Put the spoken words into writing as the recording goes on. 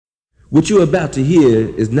What you're about to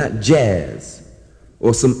hear is not jazz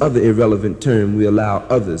or some other irrelevant term we allow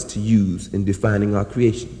others to use in defining our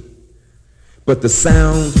creation. But the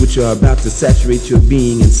sounds which are about to saturate your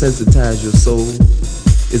being and sensitize your soul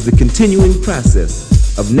is the continuing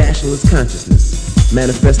process of nationalist consciousness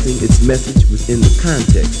manifesting its message within the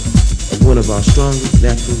context of one of our strongest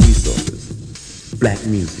natural resources, black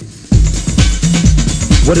music.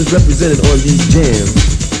 What is represented on these jams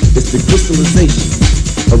is the crystallization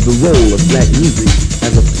of the role of black music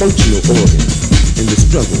as a functional organ in the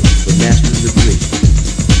struggle for national liberation.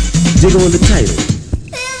 Dig on the title.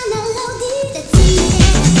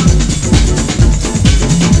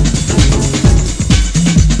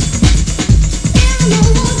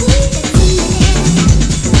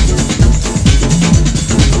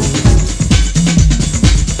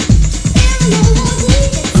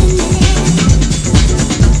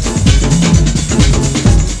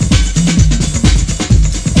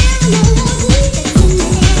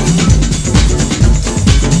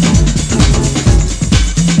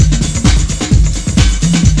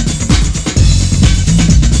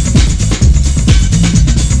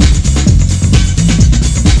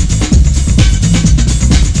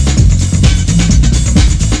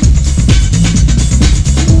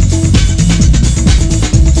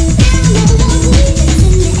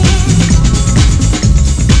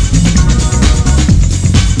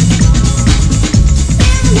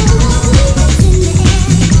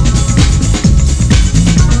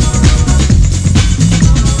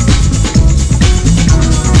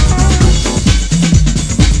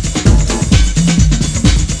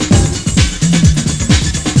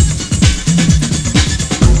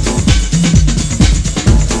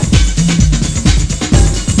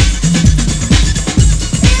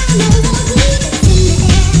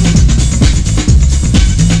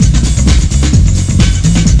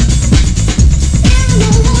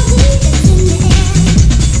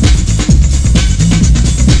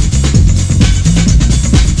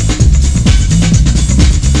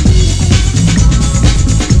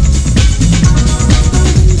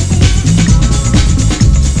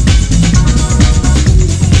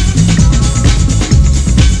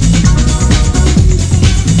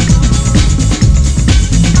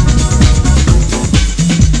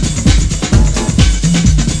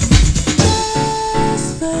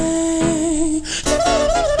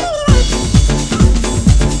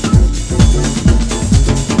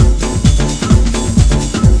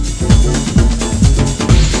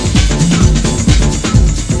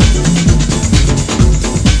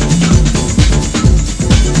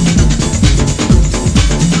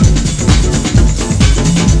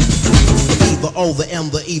 The M,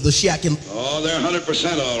 the E, the Shack, and... Oh, they're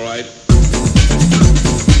 100% all right.